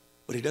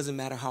 but it doesn't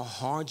matter how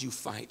hard you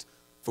fight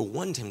for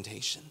one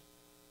temptation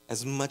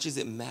as much as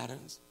it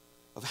matters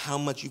of how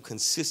much you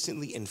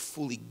consistently and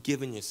fully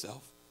given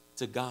yourself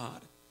to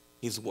God,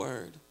 His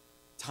Word,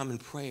 time in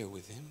prayer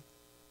with Him,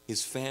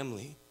 His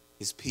family,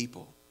 His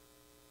people,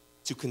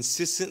 to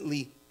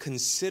consistently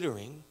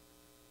considering,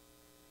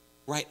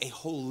 right, a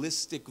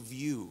holistic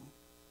view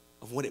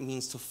of what it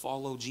means to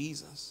follow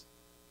Jesus.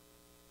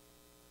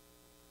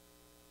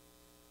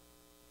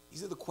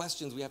 These are the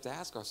questions we have to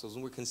ask ourselves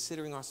when we're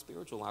considering our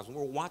spiritual lives, when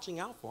we're watching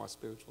out for our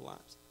spiritual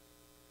lives.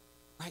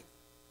 Right?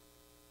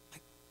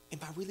 Like, am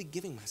I really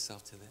giving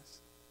myself to this?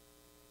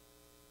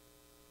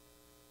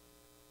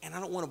 And I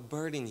don't want to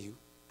burden you.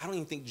 I don't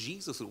even think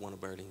Jesus would want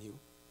to burden you.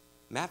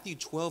 Matthew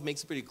 12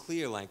 makes it pretty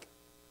clear, like,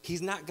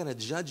 He's not going to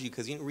judge you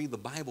because you didn't read the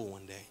Bible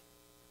one day,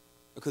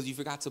 because you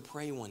forgot to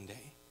pray one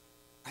day.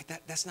 Right?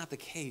 That's not the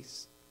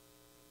case.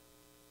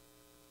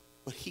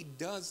 But He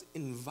does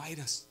invite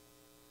us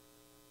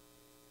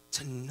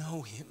to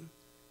know Him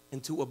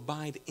and to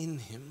abide in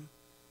Him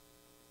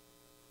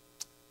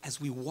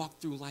as we walk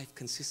through life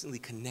consistently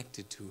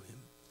connected to Him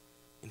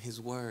in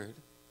His Word,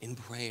 in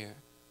prayer,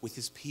 with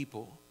His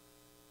people.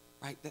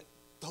 Right?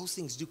 Those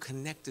things do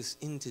connect us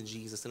into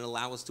Jesus and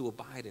allow us to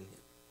abide in Him.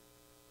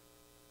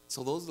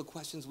 So those are the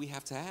questions we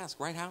have to ask,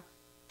 right?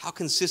 How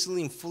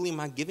consistently and fully am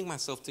I giving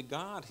myself to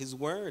God, His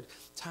Word,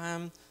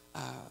 time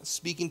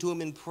speaking to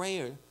Him in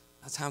prayer,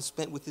 time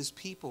spent with His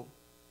people?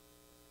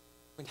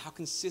 And how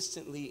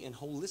consistently and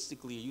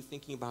holistically are you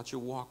thinking about your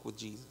walk with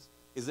Jesus?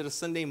 Is it a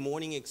Sunday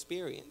morning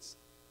experience?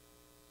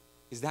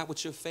 Is that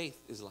what your faith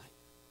is like?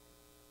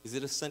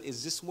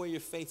 Is this where your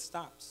faith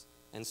stops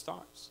and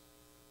starts?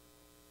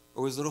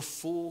 Or is it a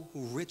full,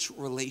 rich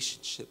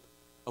relationship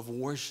of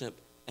worship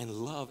and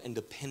love and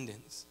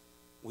dependence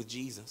with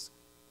Jesus?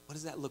 What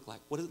does that look like?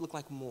 What does it look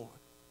like more?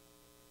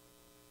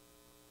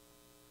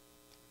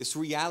 This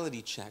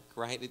reality check,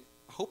 right?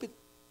 I hope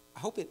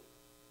it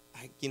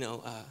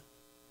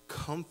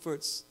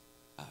comforts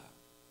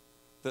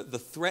the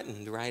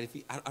threatened, right?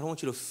 I don't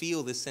want you to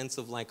feel this sense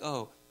of like,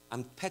 oh,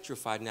 I'm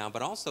petrified now.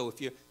 But also,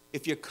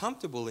 if you're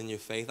comfortable in your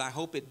faith, I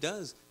hope it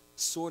does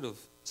sort of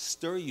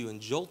stir you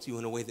and jolt you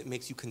in a way that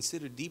makes you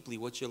consider deeply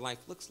what your life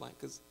looks like.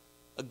 Because,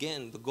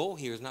 again, the goal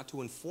here is not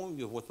to inform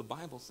you of what the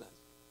Bible says.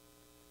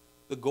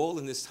 The goal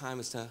in this time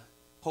is to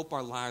hope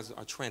our lives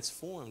are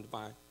transformed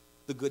by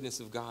the goodness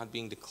of God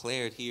being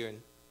declared here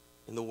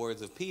in the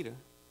words of Peter.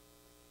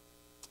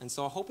 And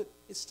so I hope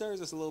it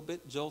stirs us a little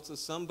bit, jolts us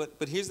some.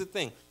 But here's the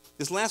thing.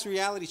 This last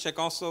reality check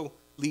also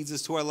leads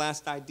us to our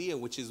last idea,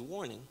 which is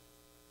warning.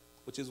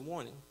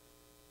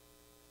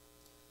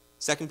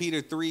 2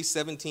 Peter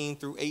 3:17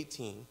 through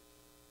 18.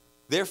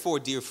 Therefore,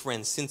 dear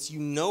friends, since you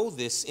know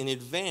this in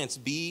advance,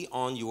 be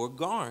on your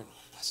guard,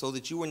 so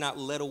that you are not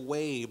led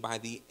away by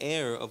the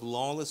error of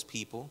lawless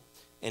people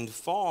and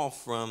fall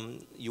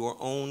from your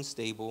own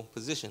stable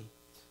position,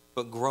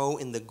 but grow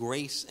in the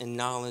grace and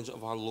knowledge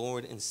of our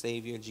Lord and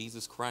Savior,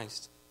 Jesus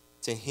Christ.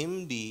 To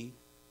him be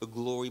the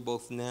glory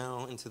both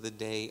now and to the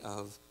day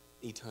of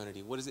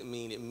eternity. What does it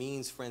mean? It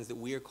means, friends, that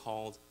we are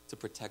called to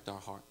protect our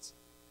hearts.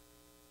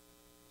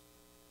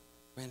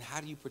 Friend,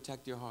 how do you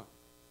protect your heart?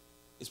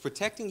 Is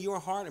protecting your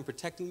heart and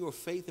protecting your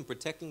faith and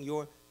protecting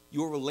your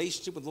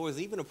relationship with the Lord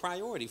is even a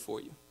priority for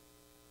you?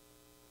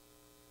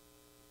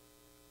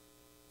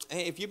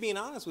 Hey, if you're being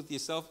honest with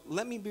yourself,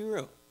 let me be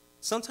real.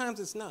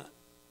 Sometimes it's not.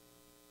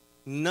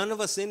 None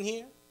of us in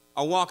here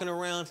are walking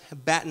around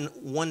batting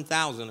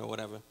 1,000 or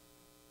whatever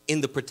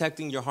in the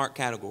protecting your heart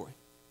category.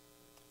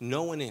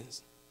 No one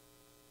is.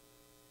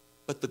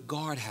 But the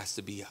guard has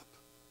to be up.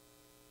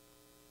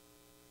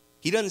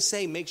 He doesn't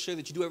say make sure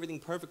that you do everything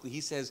perfectly.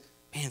 He says,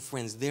 man,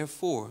 friends,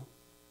 therefore,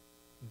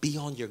 be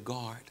on your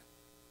guard.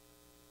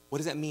 What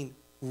does that mean?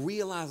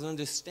 Realize and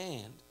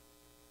understand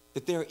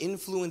that there are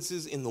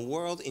influences in the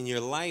world, in your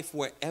life,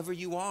 wherever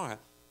you are,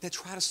 that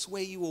try to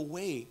sway you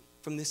away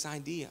from this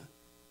idea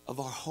of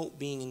our hope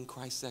being in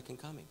Christ's second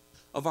coming,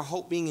 of our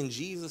hope being in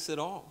Jesus at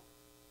all.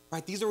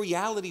 Right? These are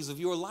realities of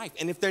your life.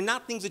 And if they're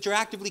not things that you're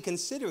actively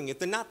considering, if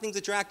they're not things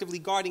that you're actively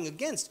guarding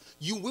against,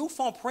 you will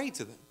fall prey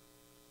to them.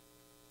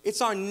 It's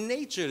our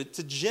nature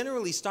to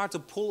generally start to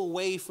pull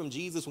away from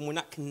Jesus when we're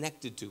not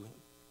connected to him.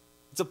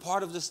 It's a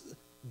part of just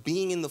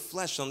being in the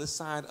flesh on this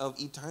side of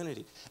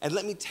eternity. And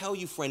let me tell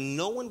you, friend,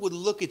 no one would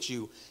look at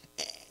you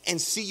and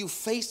see you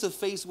face to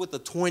face with a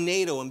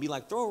tornado and be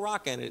like, throw a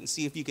rock at it and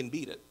see if you can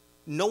beat it.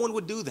 No one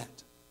would do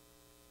that.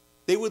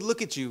 They would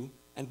look at you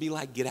and be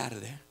like, get out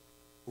of there.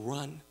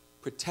 Run.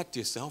 Protect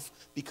yourself.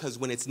 Because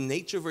when it's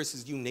nature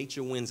versus you,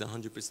 nature wins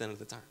 100% of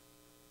the time.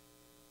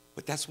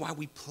 But that's why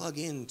we plug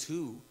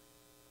into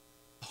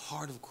the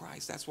heart of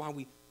Christ. That's why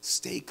we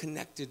stay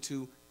connected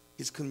to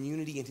his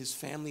community and his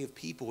family of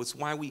people. It's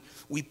why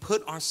we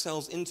put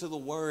ourselves into the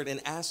word and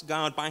ask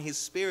God by his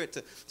Spirit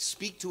to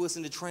speak to us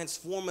and to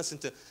transform us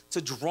and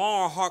to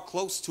draw our heart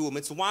close to him.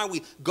 It's why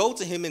we go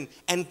to him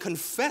and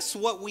confess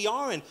what we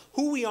are and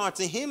who we are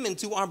to him and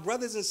to our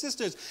brothers and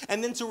sisters,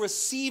 and then to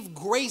receive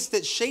grace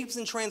that shapes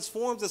and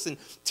transforms us and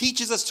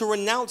teaches us to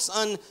renounce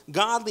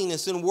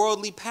ungodliness and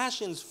worldly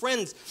passions.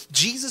 Friends,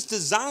 Jesus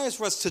desires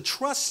for us to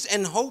trust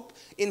and hope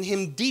in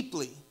him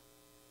deeply.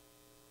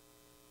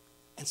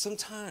 And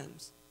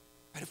sometimes,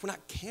 right, if we're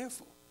not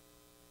careful,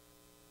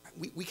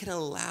 right, we can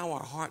allow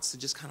our hearts to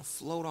just kind of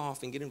float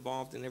off and get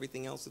involved in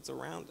everything else that's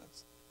around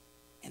us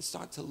and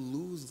start to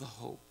lose the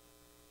hope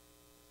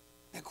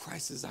that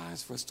Christ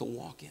desires for us to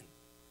walk in,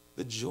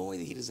 the joy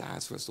that he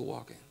desires for us to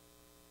walk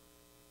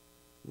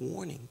in.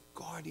 Warning,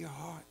 guard your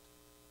heart.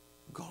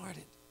 Guard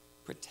it.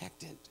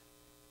 Protect it.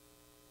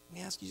 Let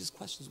me ask you just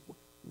questions.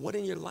 What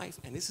in your life,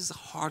 and this is a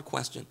hard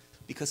question,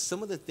 because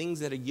some of the things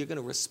that you're going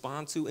to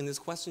respond to in this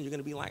question, you're going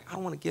to be like, I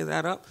don't want to give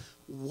that up.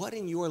 What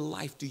in your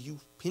life do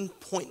you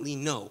pinpointly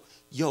know?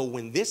 Yo,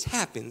 when this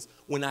happens,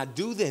 when I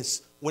do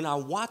this, when I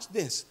watch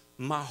this,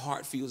 my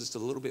heart feels just a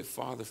little bit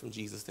farther from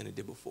Jesus than it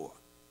did before.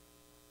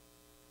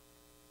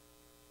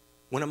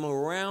 When I'm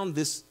around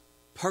this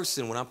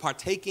person, when I'm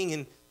partaking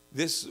in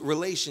this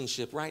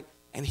relationship, right?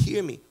 And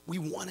hear me, we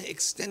want to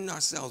extend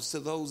ourselves to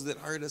those that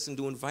hurt us and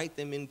to invite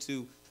them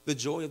into the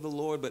joy of the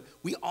Lord, but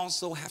we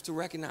also have to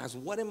recognize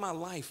what in my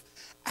life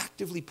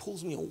actively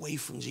pulls me away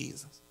from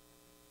Jesus.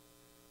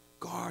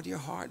 Guard your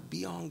heart.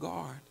 Be on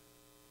guard.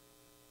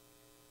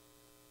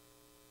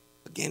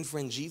 Again,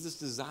 friend, Jesus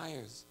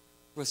desires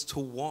for us to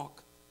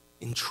walk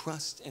in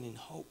trust and in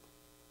hope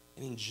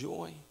and in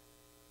joy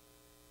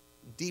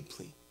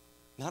deeply.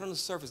 Not on the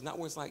surface, not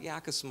where it's like, yeah, I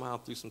could smile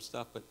through some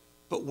stuff,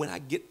 but when I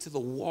get to the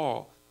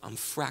wall, I'm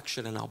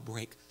fractured and I'll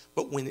break.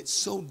 But when it's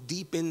so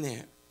deep in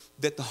there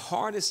that the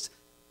hardest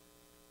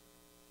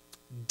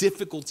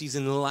difficulties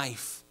in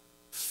life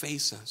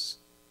face us,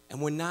 and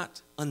we're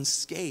not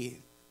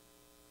unscathed,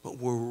 but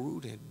we're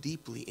rooted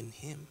deeply in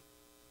him,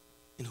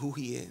 in who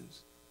he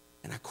is.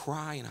 And I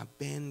cry and I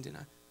bend and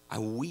I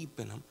weep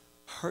and I'm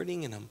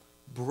hurting and I'm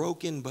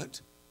broken, but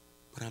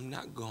I'm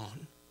not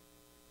gone.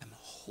 I'm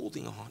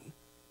holding on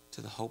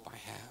to the hope I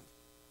have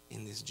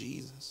in this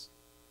Jesus.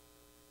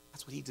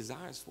 That's what he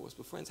desires for us.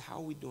 But friends, how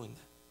are we doing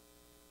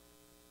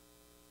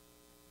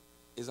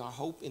that? Is our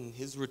hope in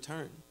his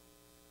return,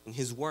 in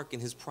his work, in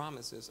his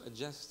promises, or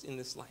just in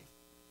this life?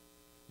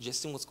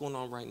 Just in what's going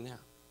on right now?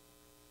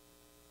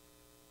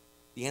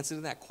 The answer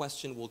to that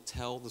question will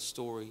tell the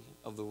story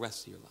of the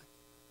rest of your life.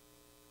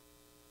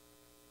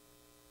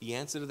 The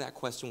answer to that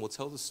question will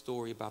tell the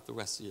story about the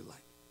rest of your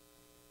life.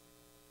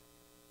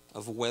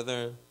 Of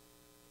whether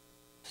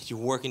you're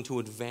working to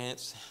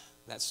advance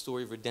that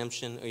story of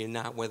redemption or you're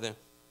not, whether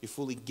you're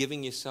fully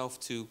giving yourself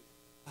to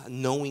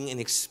knowing and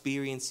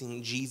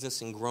experiencing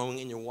Jesus and growing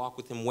in your walk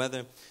with him,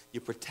 whether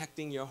you're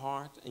protecting your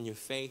heart and your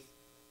faith.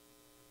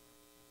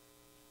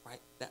 Right?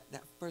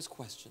 That first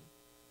question,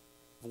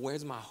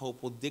 where's my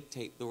hope, will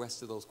dictate the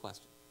rest of those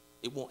questions.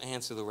 It won't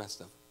answer the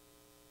rest of them.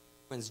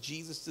 Friends,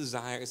 Jesus'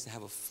 desire is to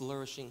have a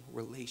flourishing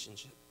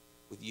relationship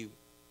with you,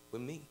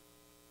 with me.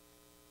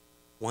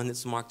 One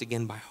that's marked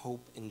again by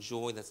hope and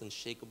joy that's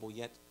unshakable.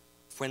 Yet,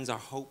 friends, our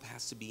hope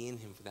has to be in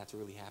him for that to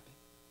really happen.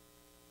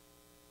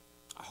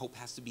 Our hope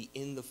has to be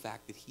in the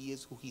fact that he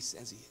is who he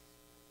says he is.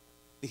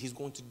 That he's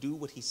going to do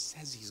what he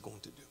says he's going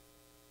to do.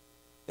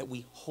 That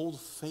we hold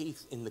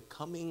faith in the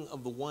coming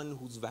of the one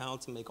who's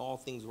vowed to make all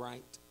things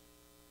right.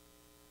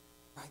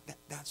 Right?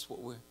 That's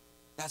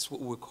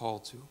what we're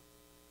called to.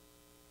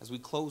 As we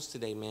close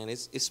today, man,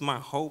 it's my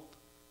hope,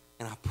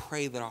 and I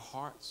pray that our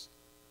hearts,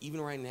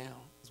 even right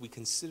now, as we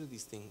consider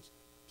these things,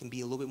 can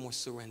be a little bit more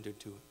surrendered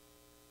to it.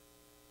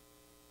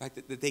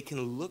 Right? That they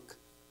can look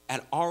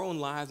at our own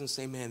lives and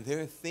say, man, there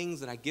are things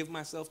that I give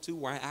myself to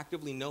where I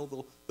actively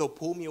know they'll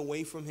pull me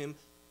away from him.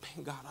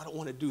 Man, God, I don't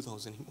want to do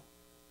those anymore.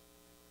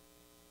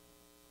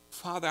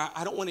 Father,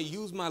 I don't want to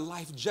use my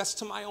life just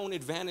to my own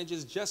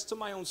advantages, just to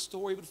my own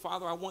story, but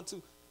Father, I want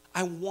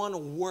to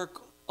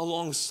work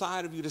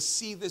alongside of you to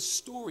see this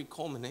story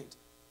culminate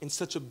in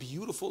such a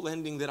beautiful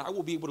ending that I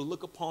will be able to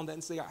look upon that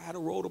and say, I had a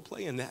role to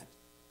play in that.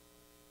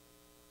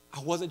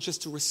 I wasn't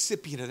just a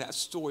recipient of that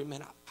story,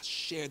 man. I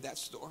shared that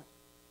story.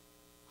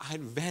 I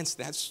advanced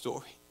that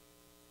story.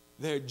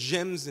 There are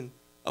gems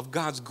of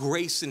God's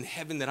grace in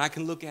heaven that I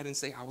can look at and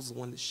say, I was the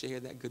one that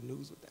shared that good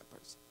news with that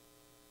person.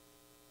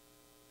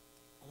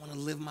 I want to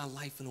live my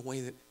life in a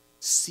way that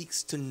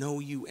seeks to know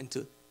you and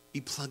to be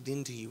plugged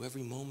into you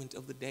every moment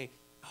of the day.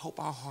 I hope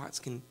our hearts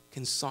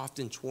can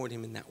soften toward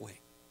him in that way.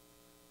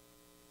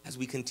 As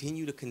we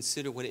continue to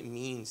consider what it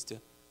means to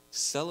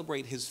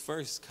celebrate his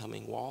first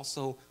coming, while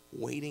also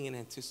waiting and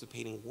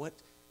anticipating what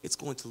it's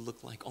going to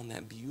look like on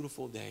that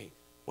beautiful day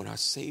when our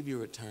Savior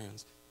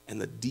returns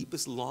and the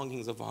deepest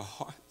longings of our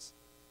hearts,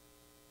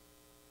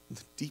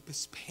 the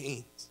deepest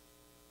pains,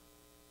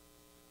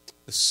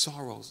 the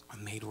sorrows are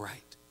made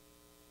right.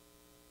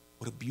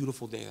 What a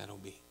beautiful day that'll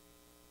be.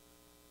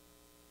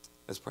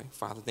 Let's pray.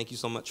 Father, thank you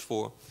so much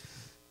for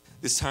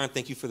this time.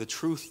 Thank you for the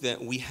truth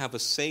that we have a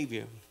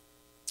Savior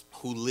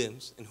who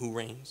lives and who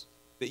reigns.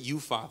 That you,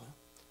 Father,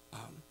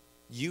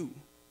 you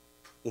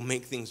will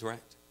make things right.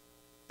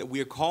 That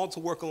we are called to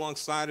work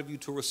alongside of you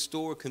to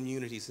restore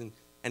communities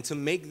and to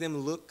make them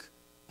look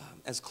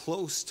as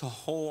close to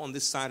whole on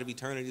this side of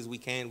eternity as we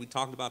can. We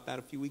talked about that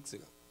a few weeks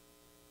ago.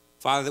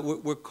 Father, that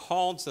we're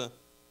called to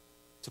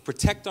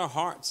protect our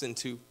hearts and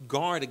to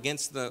guard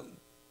against the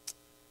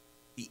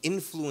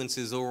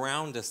influences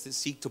around us that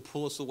seek to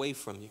pull us away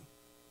from you.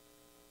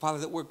 Father,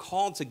 that we're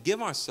called to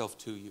give ourselves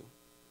to you,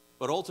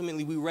 but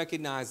ultimately we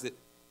recognize that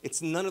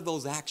it's none of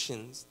those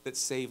actions that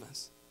save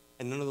us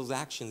and none of those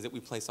actions that we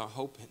place our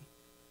hope in.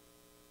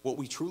 What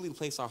we truly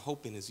place our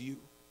hope in is you.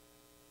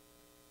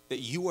 That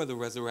you are the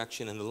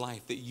resurrection and the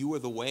life, that you are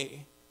the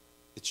way,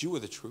 that you are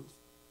the truth.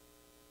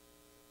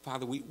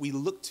 Father, we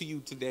look to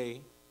you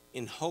today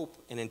in hope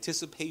and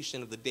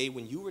anticipation of the day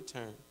when you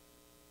return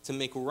to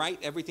make right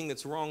everything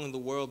that's wrong in the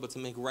world, but to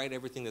make right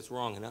everything that's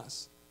wrong in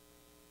us.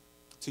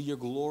 To your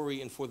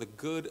glory and for the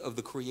good of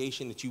the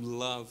creation that you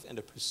love and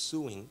are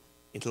pursuing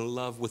in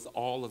love with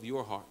all of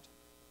your heart.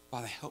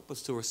 Father, help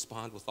us to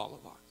respond with all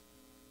of ours.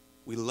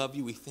 We love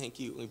you, we thank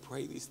you, and we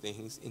pray these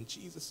things in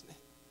Jesus' name.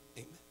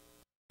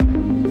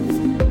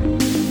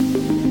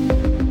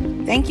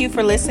 Amen. Thank you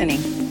for listening.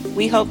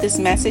 We hope this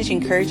message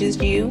encourages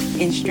you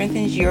and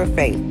strengthens your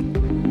faith.